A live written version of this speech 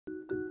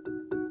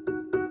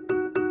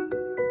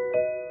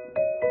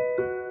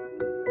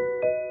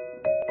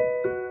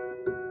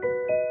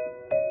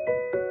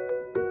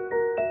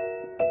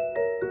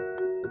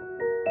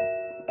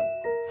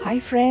Hi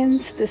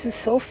friends, this is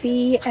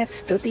Sophie at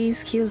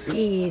Stuti's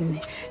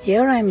Cuisine.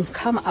 Here I'm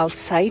come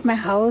outside my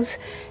house.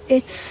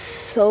 It's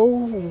so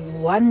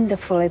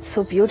wonderful, it's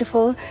so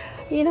beautiful.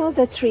 You know,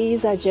 the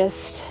trees are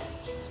just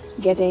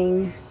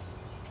getting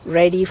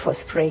ready for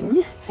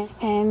spring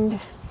and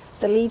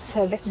the leaves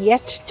have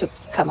yet to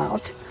come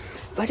out.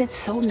 But it's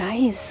so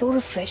nice, so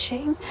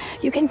refreshing.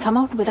 You can come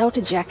out without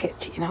a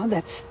jacket, you know,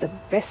 that's the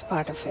best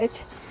part of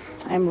it.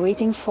 I'm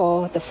waiting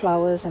for the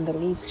flowers and the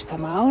leaves to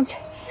come out.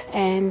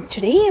 And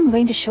today I'm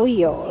going to show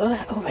you all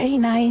a very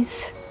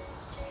nice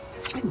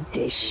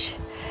dish.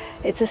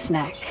 It's a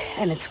snack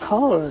and it's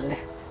called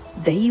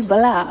Dahi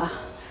Bhalla,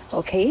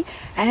 okay?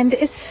 And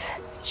it's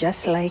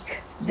just like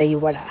Dahi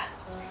Vada,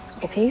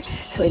 okay?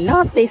 So in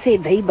North they say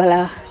Dahi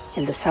Bhalla,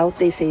 in the South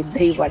they say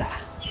Dahi Vada.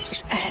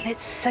 And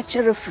it's such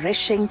a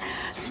refreshing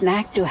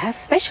snack to have,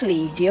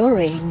 especially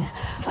during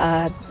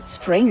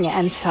spring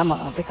and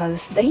summer,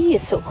 because dahi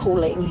is so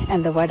cooling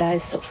and the vada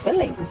is so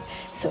filling.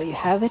 So you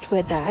have it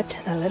with that,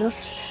 a little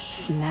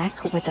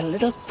snack with a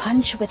little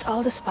punch with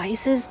all the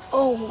spices.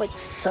 Oh, it's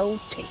so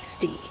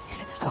tasty.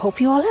 I hope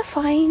you all are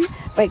fine,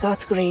 by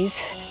God's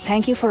grace.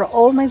 Thank you for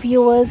all my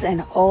viewers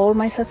and all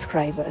my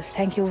subscribers.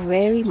 Thank you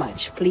very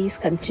much. Please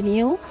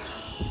continue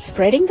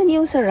spreading the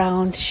news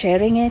around,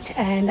 sharing it,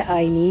 and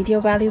I need your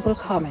valuable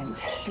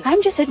comments.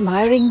 I'm just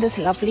admiring this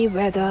lovely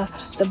weather.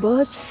 The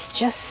birds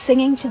just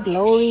singing to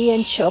glory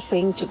and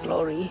chirping to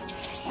glory.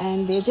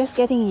 And they're just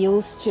getting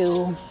used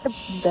to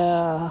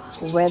the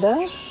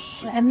weather.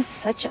 And it's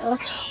such a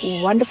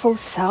wonderful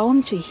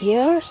sound to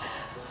hear.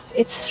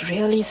 It's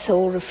really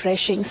so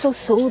refreshing, so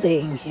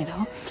soothing, you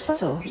know.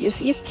 So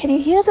can you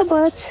hear the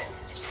birds?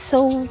 It's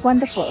so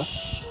wonderful.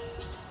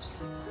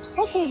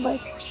 Okay,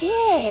 but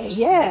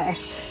yeah.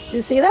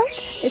 You see that?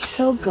 It's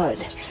so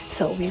good.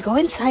 So we'll go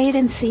inside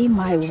and see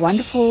my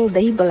wonderful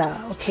Dahi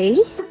Bhalla,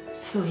 okay?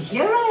 So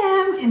here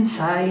I am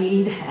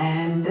inside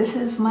and this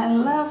is my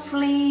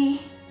lovely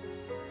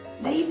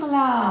Dahi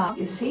Bhalla.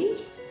 You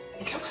see?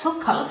 It looks so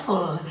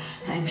colorful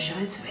and I'm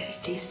sure it's very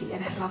tasty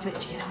and I love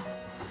it, you know.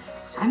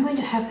 I'm going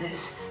to have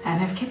this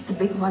and I've kept the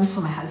big ones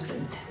for my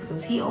husband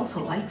because he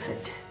also likes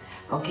it,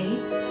 okay?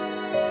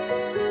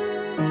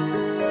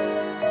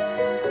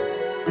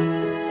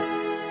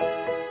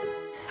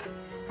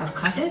 I've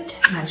cut it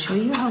and I'll show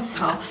you how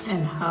soft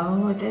and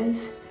how it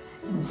is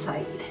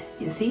inside.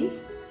 You see?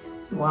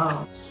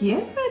 Wow.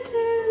 Here it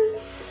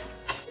is.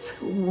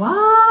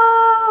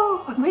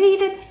 Wow. I'm going to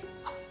eat it.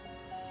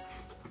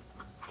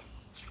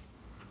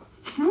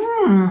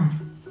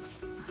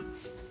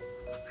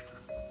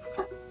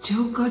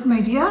 Too good,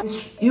 my dear.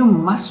 You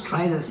must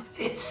try this.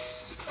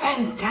 It's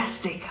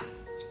fantastic.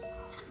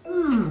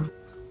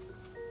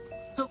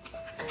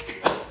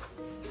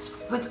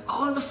 With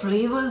all the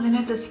flavors in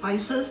it, the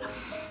spices,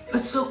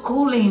 it's so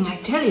cooling, I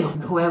tell you.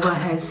 Whoever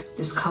has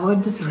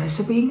discovered this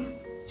recipe,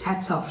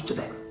 hats off to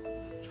them.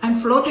 I'm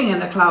floating in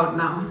the cloud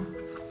now.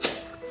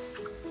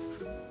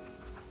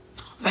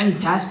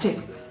 Fantastic.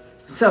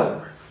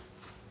 So,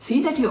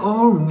 see that you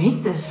all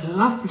make this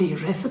lovely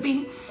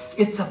recipe.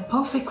 It's a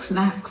perfect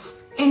snack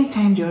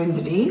anytime during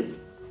the day.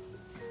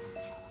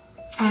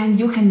 And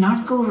you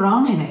cannot go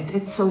wrong in it.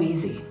 It's so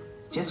easy.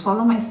 Just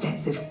follow my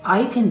steps. If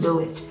I can do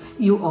it,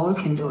 you all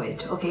can do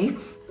it, okay?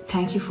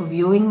 Thank you for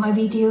viewing my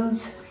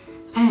videos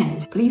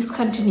and please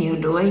continue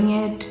doing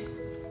it.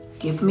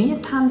 Give me a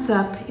thumbs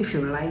up if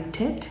you liked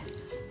it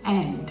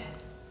and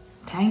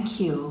thank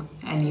you,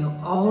 and you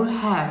all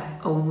have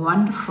a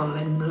wonderful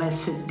and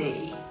blessed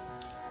day.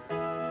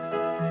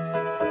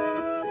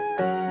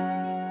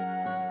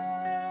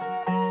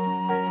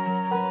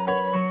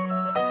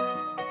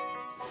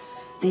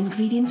 The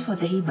ingredients for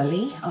Dahi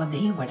Bhalla or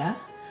Dahi Vada,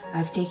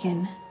 I've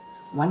taken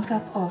 1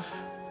 cup of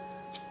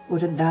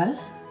Urad dal,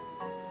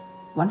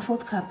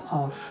 1/4 cup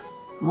of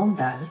Moong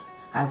dal.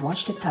 I've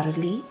washed it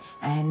thoroughly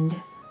and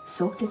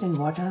soaked it in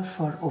water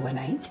for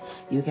overnight.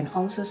 You can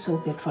also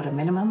soak it for a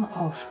minimum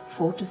of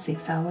 4 to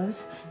 6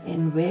 hours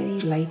in very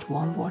light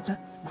warm water.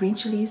 Green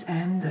chillies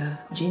and the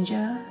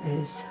ginger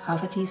is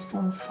 1/2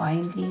 teaspoon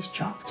finely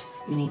chopped.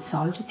 You need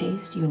salt to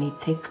taste, you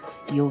need thick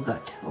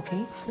yogurt,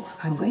 okay?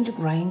 I'm going to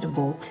grind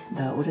both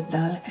the Urad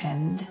dal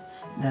and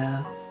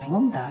the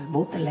Moong dal,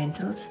 both the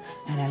lentils,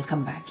 and I'll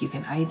come back. You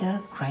can either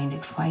grind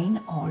it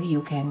fine or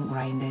you can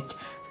grind it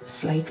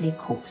slightly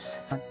coarse.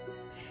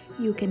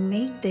 You can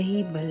make Dahi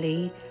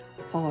Bhalla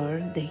or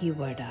Dahi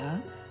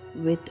Vada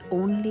with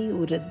only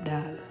Urad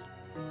dal,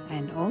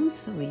 and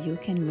also you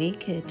can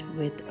make it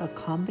with a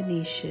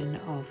combination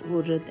of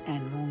Urad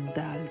and Moong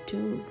dal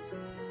too.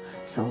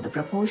 So the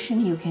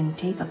proportion you can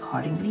take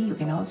accordingly. You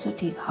can also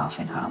take half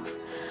and half,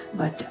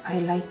 but I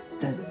like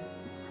the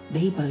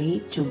Dahi Bhalla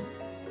to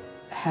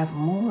have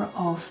more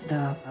of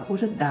the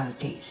Urad dal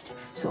taste.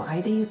 So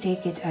either you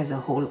take it as a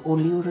whole,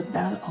 only Urad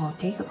dal, or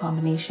take a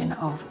combination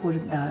of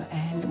Urad dal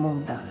and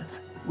Moong dal,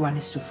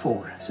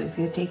 1:4. So if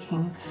you're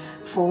taking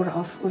 4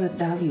 of Urad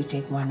dal, you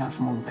take 1 of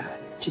Moong dal.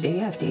 Today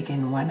I've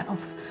taken 1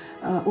 of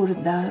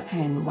Urad dal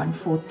and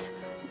 1/4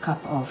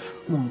 cup of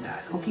Moong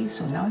dal. Okay,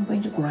 so now I'm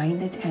going to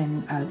grind it and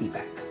I'll be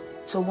back.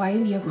 So while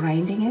you're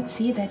grinding it,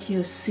 see that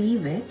you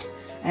sieve it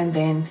and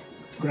then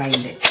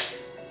grind it.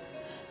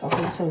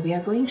 Okay, so we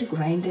are going to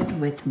grind it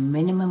with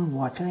minimum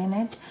water in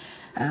it,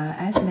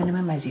 as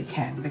minimum as you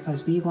can,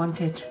 because we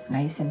want it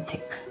nice and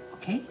thick.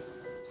 Okay,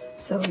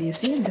 so you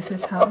see, this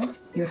is how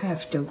you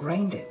have to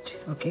grind it.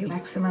 Okay,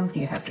 maximum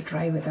you have to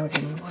try without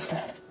any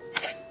water.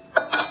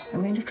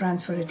 I'm going to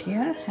transfer it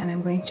here, and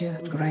I'm going to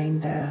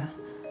grind the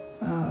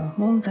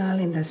moong dal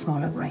in the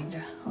smaller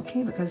grinder.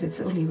 Okay, because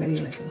it's only very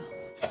little.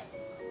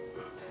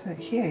 So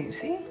here you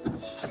see,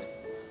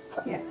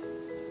 yeah.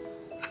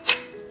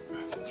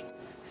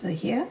 So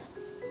here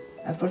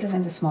I've put it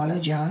in the smaller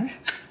jar,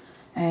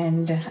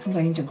 and I'm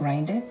going to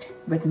grind it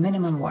with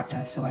minimum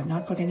water. So I've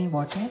not put any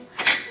water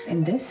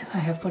in this. I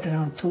have put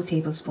around 2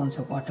 tablespoons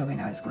of water when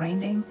I was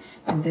grinding,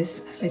 and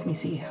this, let me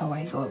see how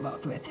I go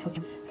about with.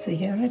 Okay. So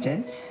here it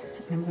is.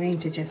 I'm going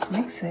to just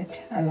mix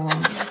it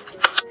along.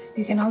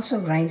 You can also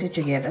grind it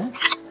together.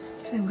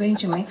 So I'm going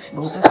to mix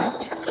both of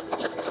it,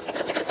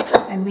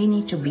 and we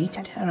need to beat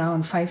it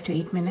around 5 to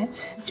 8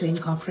 minutes to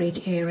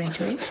incorporate air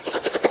into it.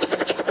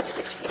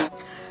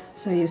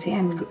 So you see,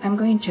 I'm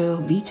going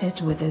to beat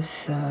it with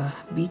this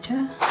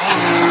beater.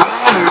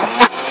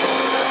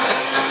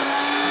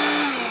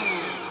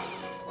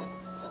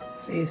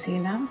 So you see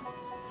now.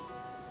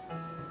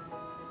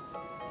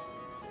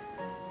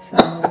 So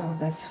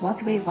that's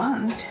what we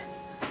want.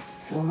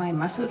 So my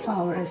muscle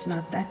power is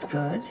not that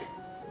good.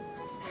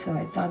 So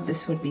I thought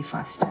this would be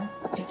faster.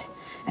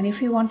 And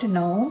if you want to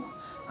know,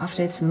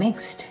 after it's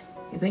mixed,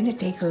 you're going to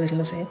take a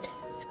little of it.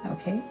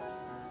 Okay.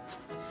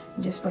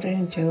 Just put it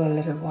into a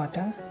little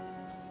water.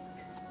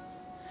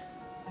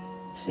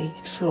 See,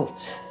 it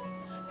floats,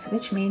 so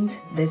which means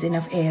there's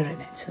enough air in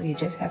it. So you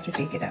just have to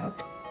take it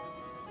out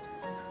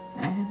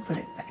and put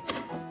it back.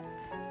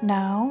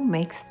 Now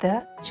mix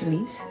the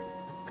chilies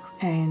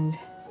and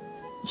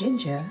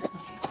ginger,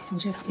 and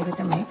just give it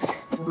a mix.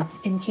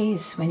 In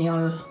case when you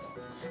all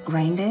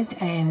grind it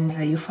and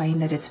you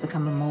find that it's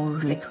become more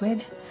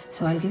liquid,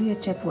 so I'll give you a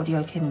tip what you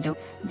all can do,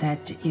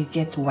 that you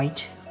get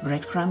white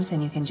breadcrumbs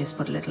and you can just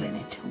put a little in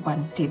it,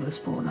 1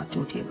 tablespoon or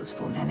 2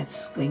 tablespoons, and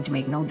it's going to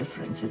make no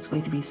difference. It's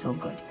going to be so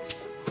good.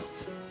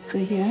 So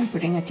here I'm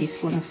putting a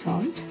teaspoon of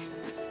salt.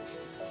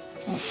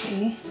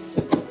 Okay,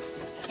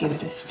 let's give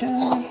it a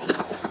stir.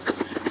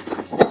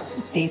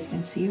 Let's taste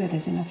and see whether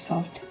there's enough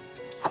salt.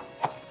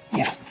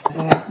 Yeah,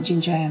 the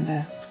ginger and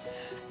the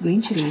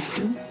green chilies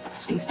too.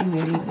 It's tasting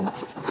really good.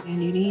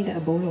 And you need a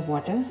bowl of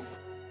water.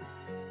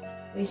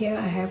 Here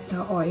I have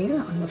the oil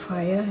on the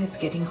fire. It's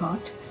getting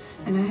hot.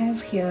 And I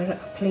have here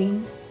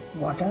plain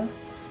water,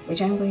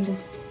 which I'm going to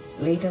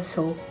later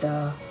soak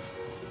the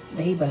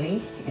dahi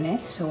bhalla in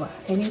it. So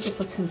I need to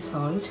put some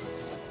salt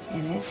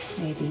in it,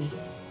 maybe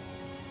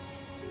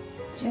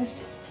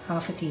just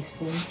half a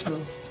teaspoon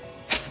to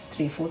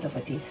 3/4 of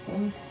a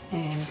teaspoon,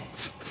 and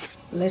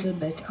a little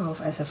bit of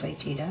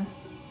asafoetida,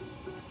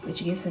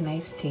 which gives a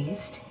nice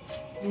taste.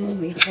 And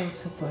we'll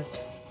also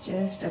put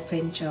just a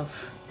pinch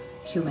of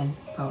cumin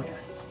powder.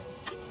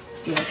 Let's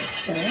give it a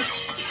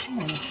stir.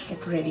 And let's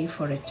get ready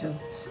for it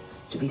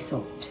to be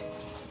soaked.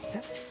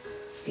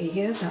 Okay,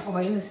 here the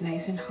oil is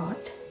nice and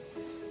hot,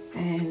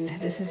 and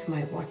this is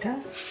my water.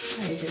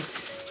 I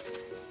just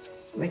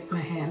wet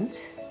my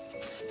hands.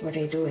 What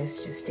I do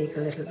is just take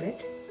a little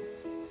bit.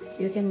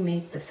 You can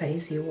make the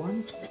size you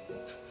want,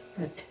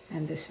 but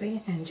and this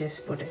way, and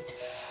just put it.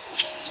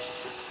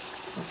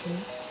 Okay,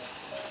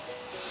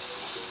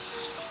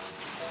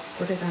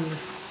 put it on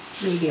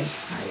medium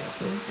high.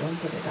 Okay, don't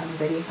put it on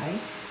very high,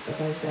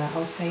 because the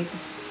outside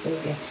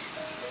will get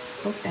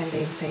cooked and the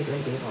inside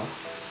will be raw.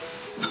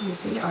 You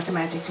see,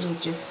 automatically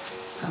it just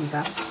comes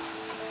up.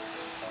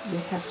 You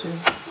just have to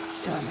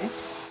turn it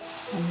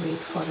and wait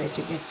for it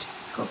to get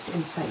cooked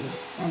inside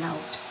and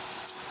out.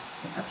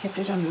 I've kept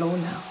it on low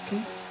now.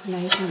 Okay,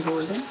 nice and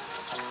golden.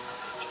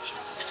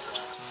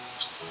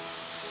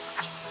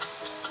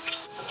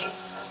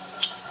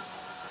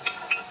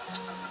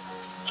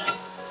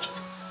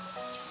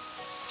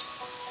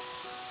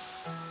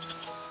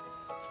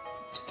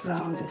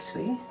 Round this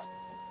way.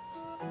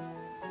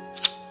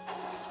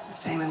 This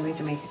time I'm going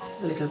to make it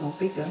a little more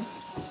bigger.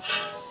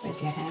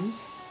 With your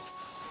hands,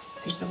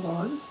 take the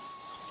ball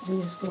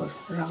and just go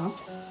round.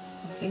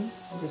 Okay,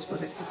 just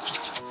put it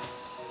this way.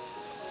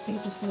 Okay,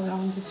 just go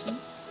around this way.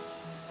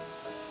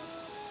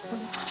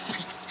 Put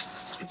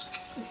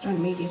it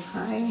on medium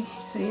high.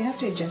 So you have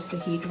to adjust the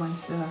heat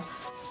once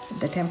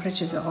the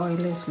temperature of the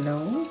oil is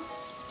low.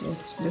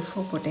 Just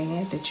before putting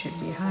it, it should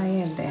be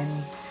high, and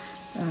then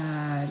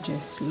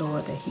just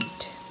lower the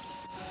heat.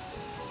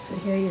 So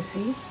here you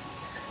see,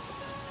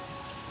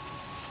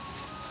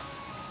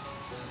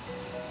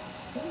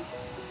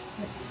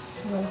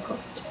 it's well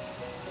cooked.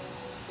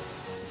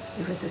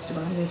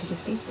 Irresistible. I'm going to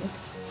just taste it.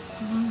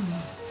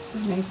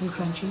 Nice and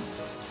crunchy.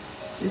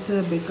 This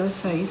is a bigger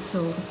size,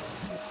 so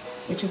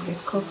it should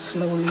get cooked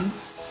slowly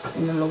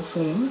in a low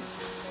flame,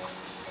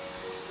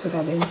 so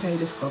that the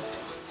inside is cooked.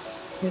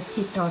 Just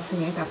keep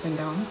tossing it up and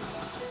down.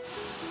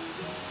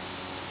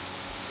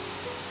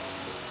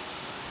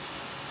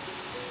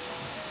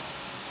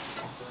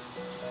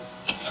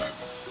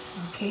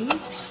 Okay,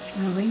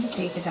 I'm going to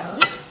take it out.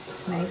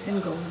 It's nice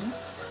and golden.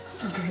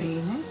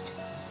 Drain it,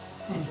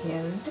 and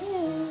here it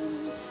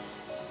is.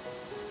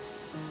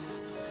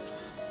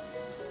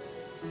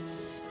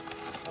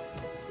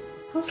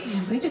 Okay,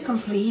 I'm going to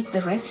complete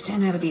the rest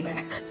and I'll be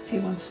back. If you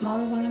want small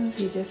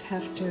ones, you just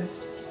have to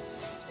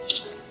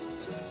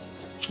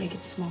make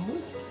it small.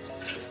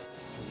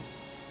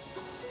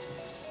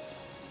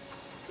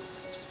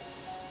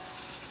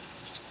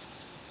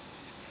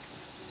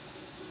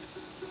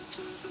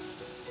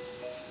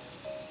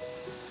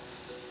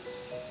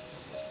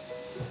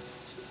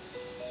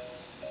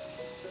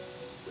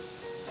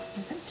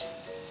 That's it.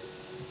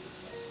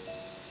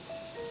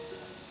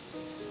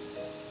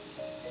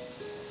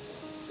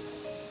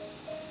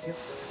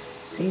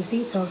 So you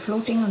see it's all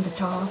floating on the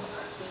top,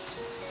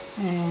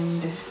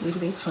 and we'll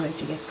wait for it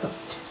to get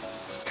cooked.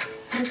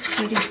 So it's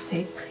pretty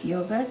thick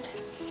yogurt.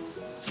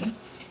 Okay,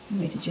 I'm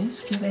going to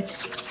just give it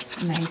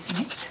a nice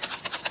mix.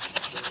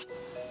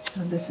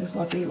 So this is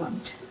what we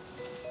want.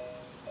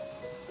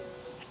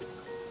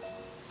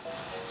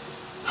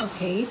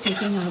 Okay,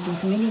 taking out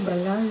these mini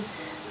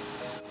bhallas.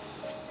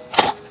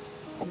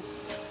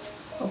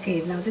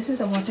 Okay, now this is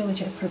the water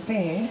which I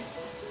prepared,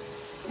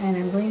 and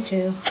I'm going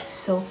to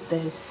soak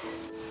this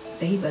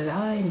dahi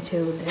bhalla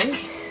into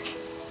this.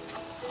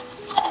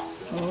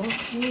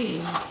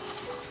 Okay,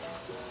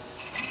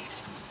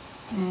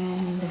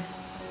 and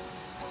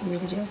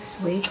we'll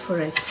just wait for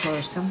it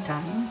for some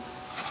time.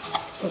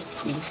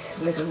 What's these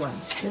little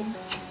ones too?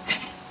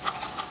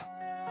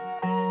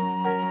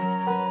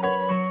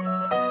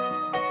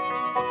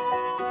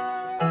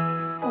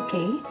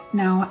 Okay,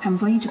 now I'm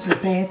going to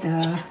prepare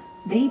the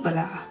dahi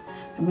bhalla.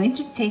 I'm going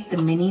to take the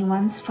mini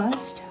ones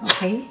first,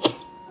 okay?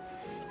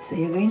 So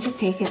you're going to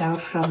take it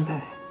out from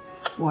the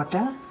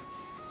water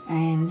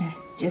and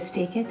just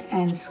take it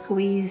and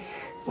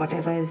squeeze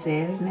whatever is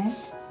there in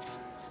it,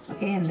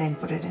 okay? And then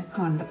put it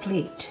on the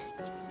plate.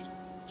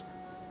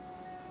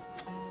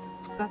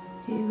 There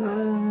you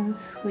go,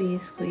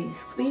 squeeze, squeeze,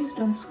 squeeze.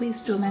 Don't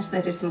squeeze too much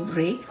that it will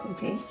break,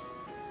 okay?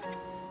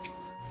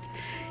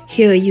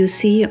 Here you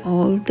see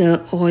all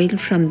the oil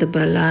from the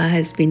bhalla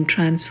has been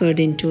transferred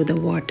into the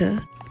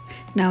water.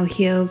 Now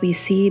here we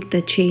see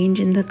the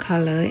change in the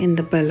color in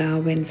the bhalla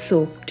when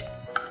soaked.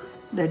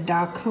 The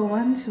darker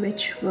ones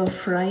which were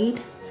fried,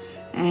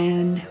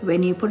 and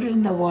when you put it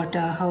in the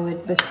water, how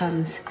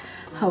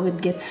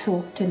it gets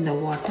soaked in the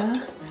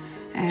water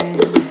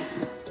and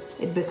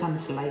it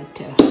becomes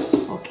lighter,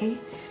 okay?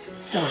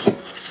 So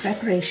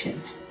preparation.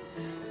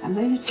 I'm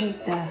going to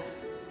take the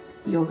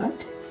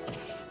yogurt.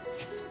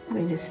 I'm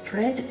going to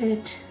spread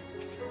it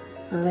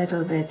a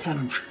little bit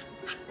on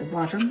the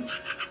bottom.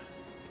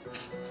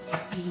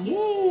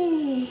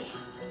 Yay!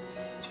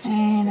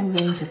 And I'm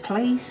going to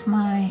place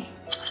my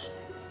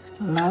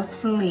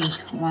lovely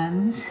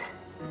ones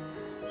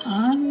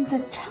on the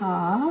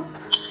top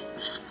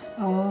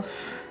of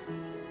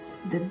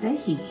the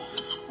dahi,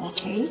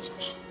 okay?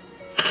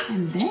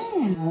 And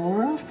then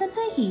more of the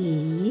dahi,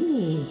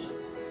 yay!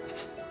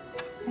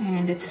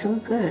 And it's so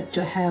good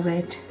to have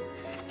it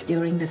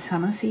during the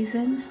summer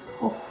season.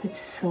 Oh, it's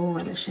so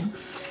relishing.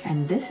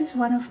 And this is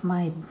one of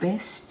my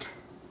best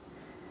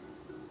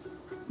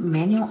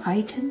menu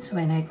items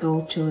when I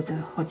go to the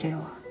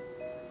hotel.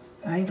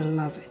 I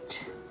love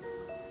it.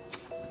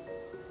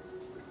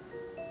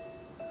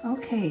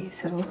 Okay,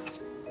 so,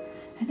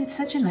 and it's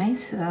such a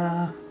nice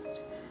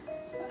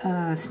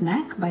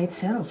snack by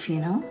itself,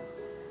 you know.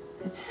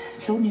 It's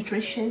so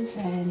nutritious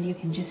and you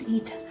can just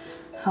eat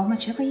how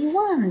much ever you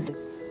want.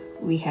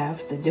 We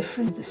have the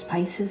different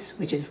spices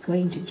which is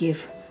going to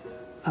give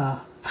a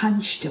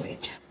punch to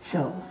it.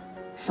 So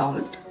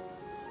salt,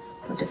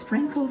 put a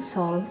sprinkle of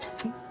salt,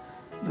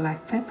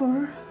 black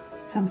pepper,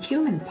 some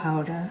cumin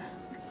powder.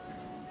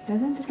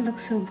 Doesn't it look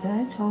so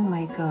good? Oh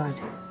my god.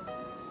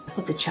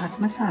 Put the chaat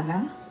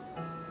masala,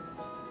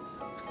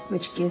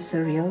 which gives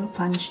a real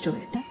punch to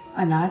it.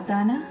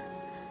 Anardhana,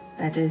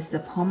 that is the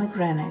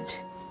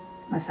pomegranate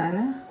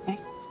masala.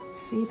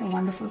 See the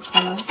wonderful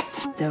color.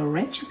 The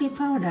red chilli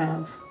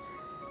powder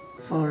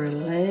for a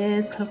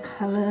little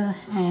color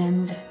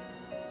and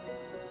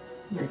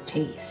the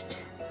taste.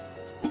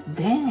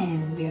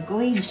 Then we are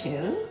going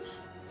to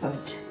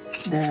put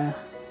the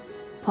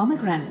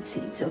pomegranate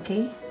seeds,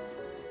 okay?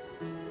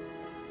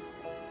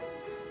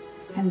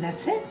 And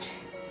that's it.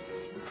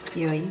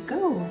 Here you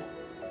go.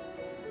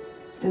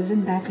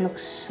 Doesn't that look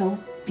so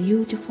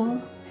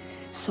beautiful?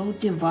 So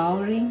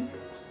devouring?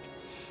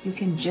 You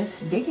can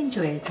just dig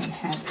into it and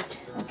have it,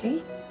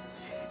 okay?